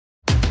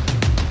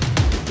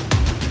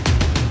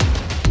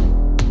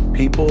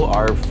people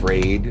are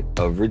afraid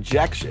of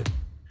rejection.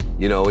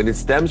 And it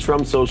stems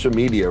from social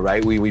media,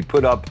 right? We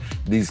put up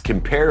these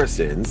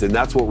comparisons, and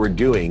that's what we're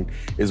doing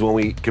is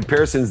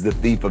comparison's the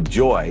thief of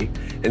joy.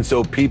 And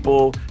so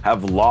people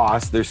have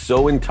lost, they're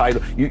so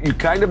entitled. You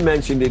kind of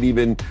mentioned it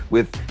even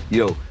with,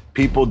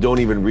 people don't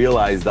even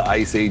realize the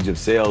ice age of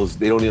sales.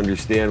 They don't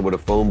understand what a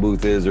phone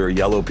booth is or a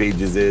yellow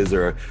pages is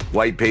or a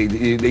white page.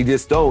 They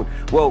just don't.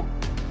 Well,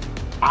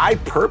 I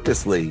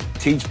purposely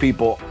teach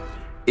people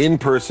in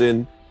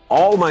person,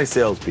 all my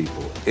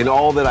salespeople and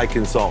all that I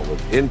consult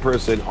with in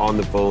person, on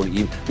the phone.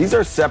 These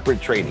are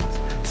separate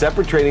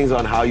trainings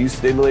on how you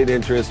stimulate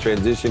interest,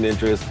 transition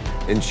interest,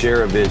 and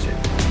share a vision.